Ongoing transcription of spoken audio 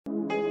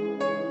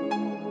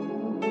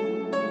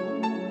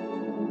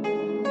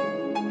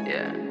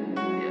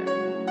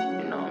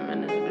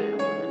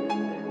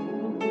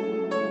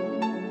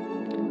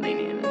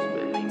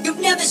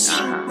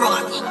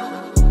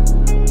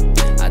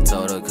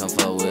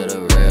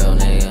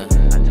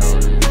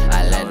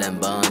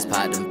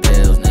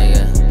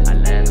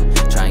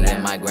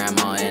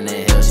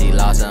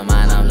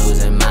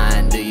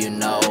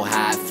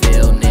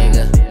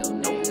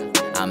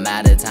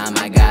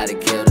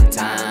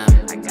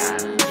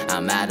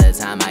I'm out of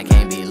time, I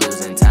can't be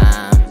losing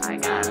time.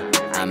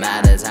 I'm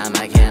out of time,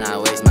 I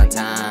cannot waste my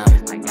time.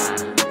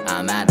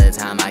 I'm out of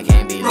time, I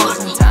can't be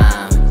losing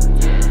time.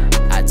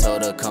 I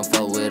told her come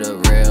fuck with a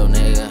real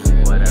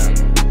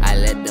nigga. I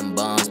let them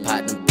bums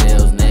pop them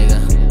pills,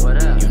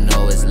 nigga. You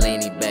know it's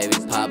Leanie, baby,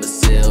 pop a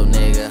seal,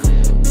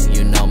 nigga.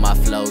 You know my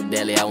flow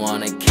deadly, I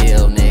wanna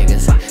kill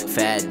niggas.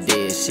 Fat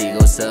dish, she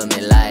gon' sell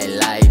me like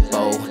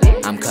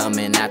lipo. I'm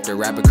coming after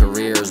rapper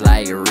careers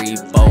like a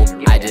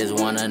repo. I just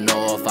wanna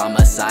know if I'm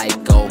a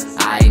psycho.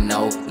 I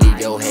know, leave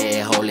your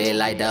head holy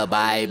like the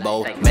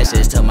Bible.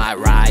 Message to my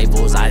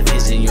rivals, I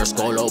vision your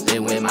skull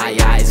open with my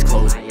eyes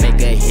closed. Make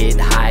a hit,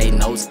 high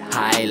notes,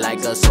 high like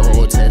a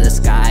soul to the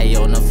sky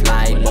on a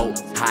fly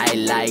boat. High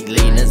like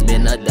Lena's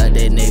been a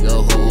dudded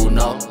nigga who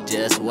know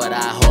just what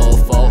I hold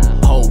for.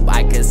 Hope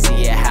I can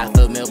see it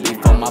 $500,000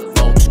 before my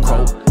folks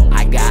croak.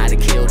 I gotta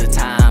kill the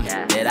time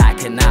that I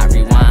cannot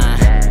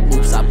rewind.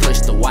 Oops, I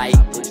pushed the white,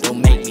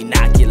 don't make me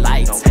knock your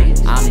lights.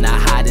 I'm the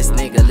hottest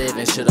nigga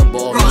living, should've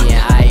boiled me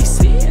in ice.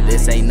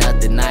 This ain't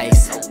nothing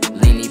nice,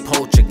 Leanie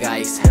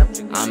poltergeist.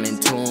 I'm in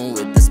tune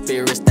with the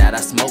spirits that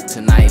I smoke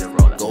tonight.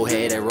 Go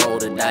ahead and roll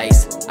the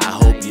dice. I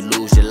hope you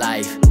lose your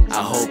life,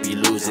 I hope you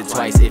lose it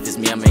twice. If it's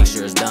me, I make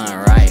sure it's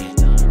done right.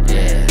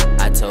 Yeah,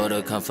 I told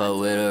her come fuck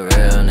with a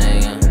real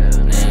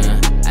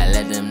nigga. I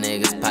let them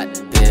niggas pop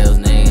the pills,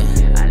 nigga.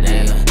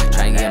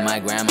 Tryna get my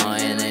grandma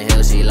in the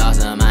hill, she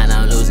lost her mind,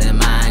 I'm losing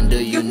mine.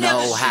 Do you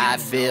know how I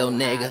feel,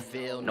 nigga?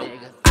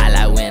 I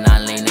like when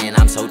I'm leaning,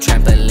 I'm so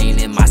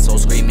trampolining. My soul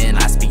screaming,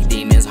 I speak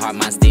demons, heart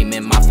mind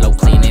steaming, my flow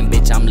cleaning.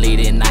 Bitch, I'm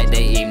leading night,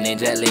 day, evening,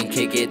 jet link,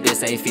 kick it.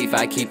 This ain't FIFA,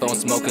 I keep on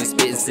smoking,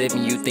 spitting,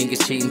 sipping. You think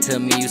it's cheating to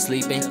me, you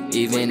sleeping?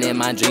 Even in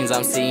my dreams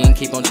I'm seeing,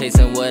 keep on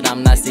chasing what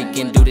I'm not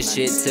seeking. Do the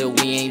shit till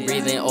we ain't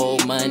breathing,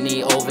 old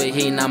money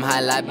overheating. I'm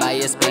highlight by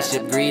a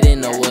spaceship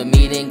greeting, know a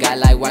meeting. Got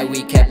like why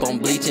we kept on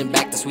bleaching,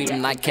 back to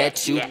Sweden, I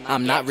catch you.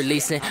 I'm not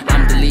releasing,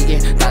 I'm deleting.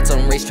 Thoughts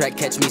on racetrack,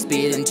 catch me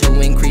speeding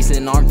to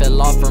increasing. Arm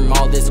fell off from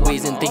all this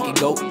squeezing. Think it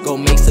go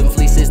make some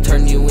fleeces,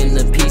 turn you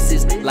into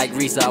pieces. Like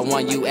Reese, I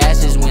want you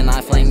ashes when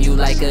I flame you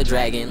like a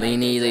dragon.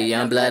 Leanie, the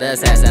young blood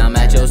assassin, I'm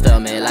at your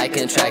stomach like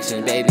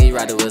contraction. Baby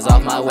rider was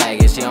off my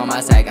wagon, she on my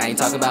sack. I ain't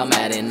talking about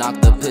Madden,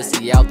 knock the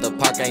pussy out the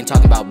park. I ain't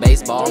talking about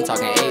baseball, I'm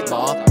talking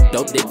 8-ball.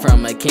 Dope dick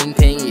from a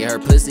kingpin, yeah, her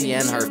pussy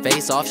and her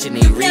face off. She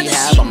need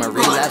rehab, I'ma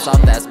relapse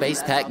off that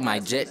space pack. My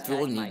jet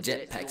fuel need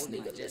jetpacks,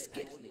 nigga, just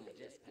get